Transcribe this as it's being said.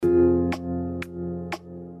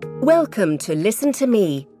Welcome to Listen to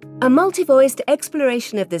Me, a multi-voiced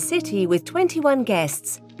exploration of the city with 21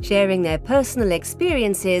 guests sharing their personal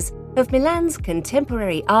experiences of Milan's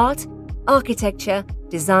contemporary art, architecture,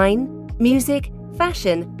 design, music,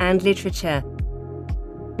 fashion and literature.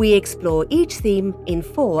 We explore each theme in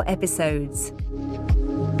 4 episodes.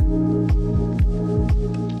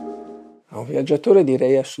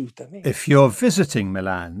 If you're visiting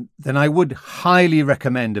Milan, then I would highly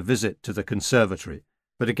recommend a visit to the Conservatory.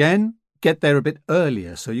 But again, get there a bit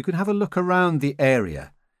earlier so you can have a look around the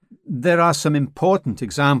area. There are some important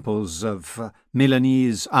examples of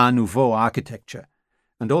Milanese Art Nouveau architecture,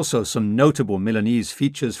 and also some notable Milanese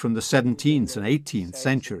features from the 17th and 18th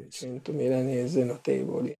centuries.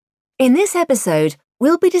 In this episode,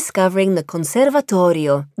 we'll be discovering the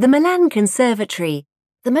Conservatorio, the Milan Conservatory,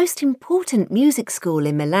 the most important music school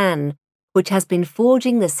in Milan, which has been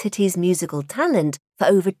forging the city's musical talent for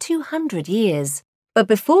over 200 years. But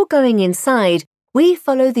before going inside, we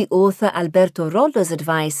follow the author Alberto Rollo's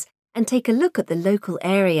advice and take a look at the local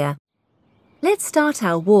area. Let's start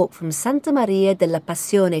our walk from Santa Maria della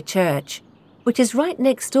Passione Church, which is right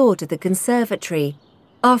next door to the Conservatory.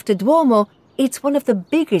 After Duomo, it's one of the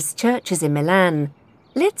biggest churches in Milan.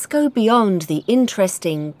 Let's go beyond the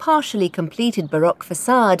interesting, partially completed Baroque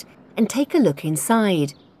facade and take a look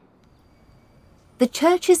inside. The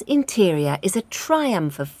church's interior is a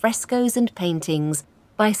triumph of frescoes and paintings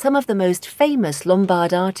by some of the most famous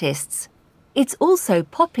Lombard artists. It's also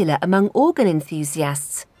popular among organ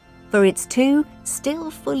enthusiasts for its 2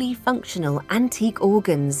 still fully functional antique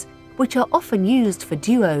organs, which are often used for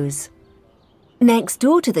duos. Next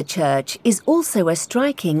door to the church is also a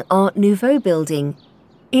striking Art Nouveau building.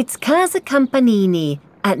 It's Casa Campanini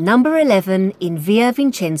at number 11 in Via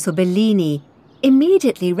Vincenzo Bellini,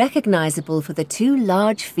 immediately recognisable for the 2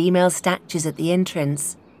 large female statues at the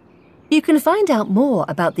entrance. You can find out more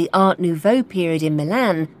about the Art Nouveau period in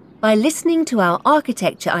Milan by listening to our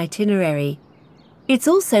architecture itinerary. It's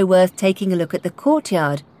also worth taking a look at the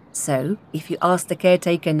courtyard, so if you ask the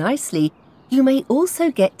caretaker nicely, you may also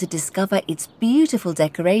get to discover its beautiful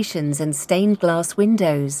decorations and stained glass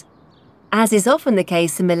windows. As is often the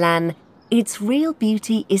case in Milan, its real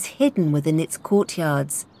beauty is hidden within its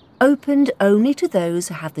courtyards, opened only to those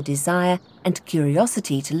who have the desire and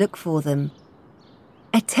curiosity to look for them.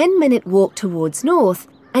 A 10-minute walk towards north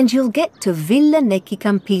and you'll get to Villa Necchi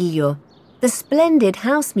Campiglio, the splendid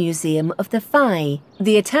house museum of the FAI,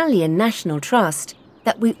 the Italian National Trust,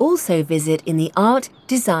 that we also visit in the art,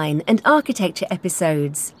 design and architecture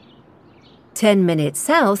episodes. 10 minutes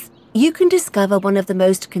south, you can discover one of the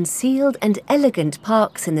most concealed and elegant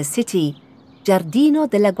parks in the city, Giardino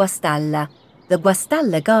della Guastalla, the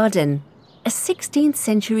Guastalla Garden, a 16th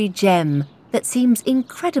century gem that seems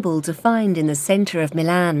incredible to find in the centre of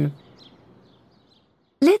Milan.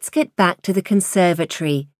 Let's get back to the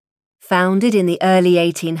Conservatory. Founded in the early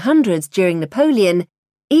 1800s during Napoleon,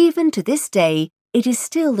 even to this day, it is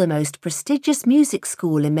still the most prestigious music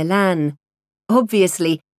school in Milan.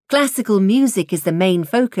 Obviously, classical music is the main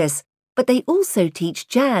focus, but they also teach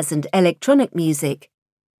jazz and electronic music.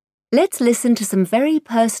 Let's listen to some very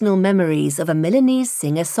personal memories of a Milanese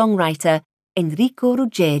singer-songwriter, Enrico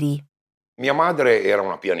Ruggeri.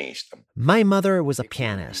 My mother was a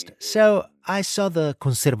pianist, so I saw the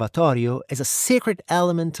Conservatorio as a sacred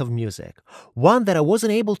element of music, one that I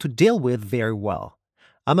wasn't able to deal with very well.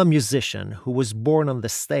 I'm a musician who was born on the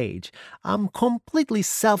stage. I'm completely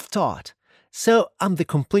self-taught, so I'm the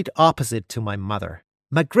complete opposite to my mother.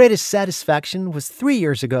 My greatest satisfaction was 3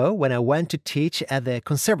 years ago when I went to teach at the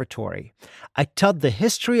Conservatory. I taught the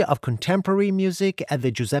history of contemporary music at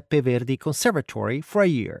the Giuseppe Verdi Conservatory for a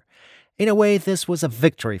year. In a way, this was a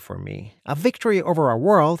victory for me, a victory over a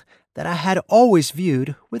world that I had always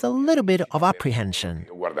viewed with a little bit of apprehension.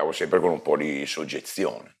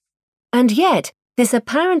 And yet, this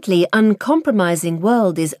apparently uncompromising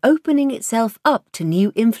world is opening itself up to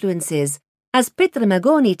new influences, as Petra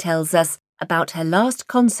Magoni tells us about her last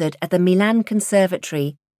concert at the Milan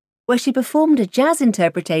Conservatory, where she performed a jazz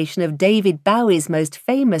interpretation of David Bowie's most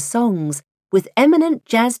famous songs with eminent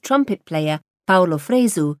jazz trumpet player Paolo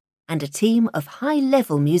Fresu and a team of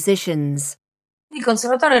high-level musicians. In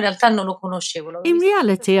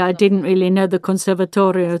reality, I didn't really know the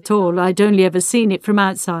Conservatorio at all. I'd only ever seen it from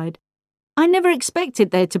outside. I never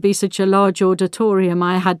expected there to be such a large auditorium.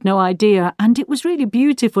 I had no idea, and it was really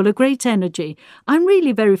beautiful, a great energy. I'm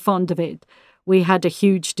really very fond of it. We had a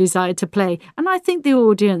huge desire to play, and I think the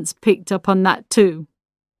audience picked up on that too.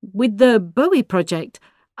 With the Bowie project,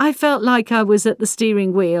 I felt like I was at the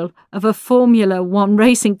steering wheel of a Formula One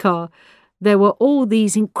racing car. There were all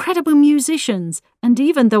these incredible musicians, and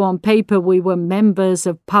even though on paper we were members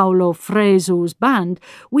of Paolo Fresu's band,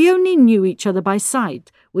 we only knew each other by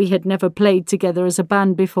sight. We had never played together as a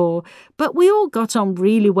band before, but we all got on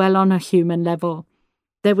really well on a human level.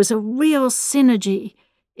 There was a real synergy.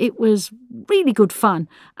 It was really good fun,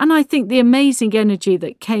 and I think the amazing energy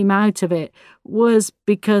that came out of it was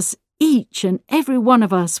because each and every one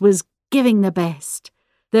of us was giving the best.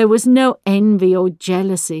 There was no envy or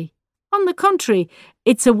jealousy. On the contrary,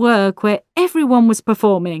 it's a work where everyone was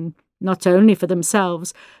performing, not only for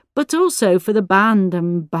themselves, but also for the band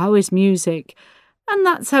and Bowie's music. And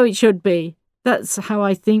that's how it should be. That's how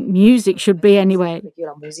I think music should be anyway.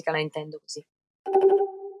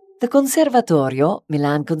 The Conservatorio,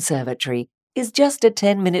 Milan Conservatory, is just a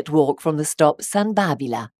 10-minute walk from the stop San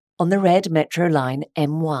Babila on the red metro line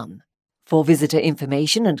M1. For visitor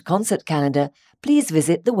information and concert calendar, please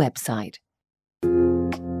visit the website.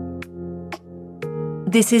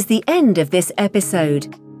 This is the end of this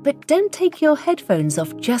episode, but don't take your headphones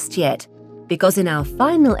off just yet, because in our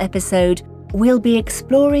final episode, we'll be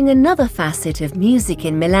exploring another facet of music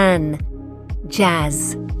in Milan: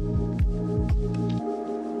 jazz.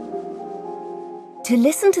 To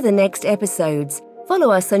listen to the next episodes,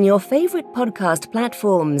 follow us on your favourite podcast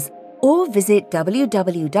platforms or visit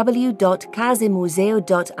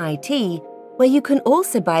www.casamuseo.it, where you can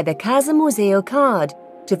also buy the Casa Museo card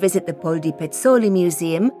to visit the Poldi Pezzoli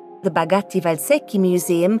Museum, the Bagatti Valsecchi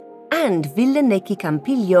Museum and Villa Necchi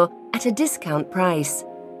Campiglio at a discount price.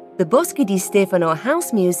 The Boschi di Stefano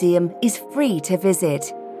House Museum is free to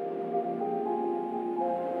visit.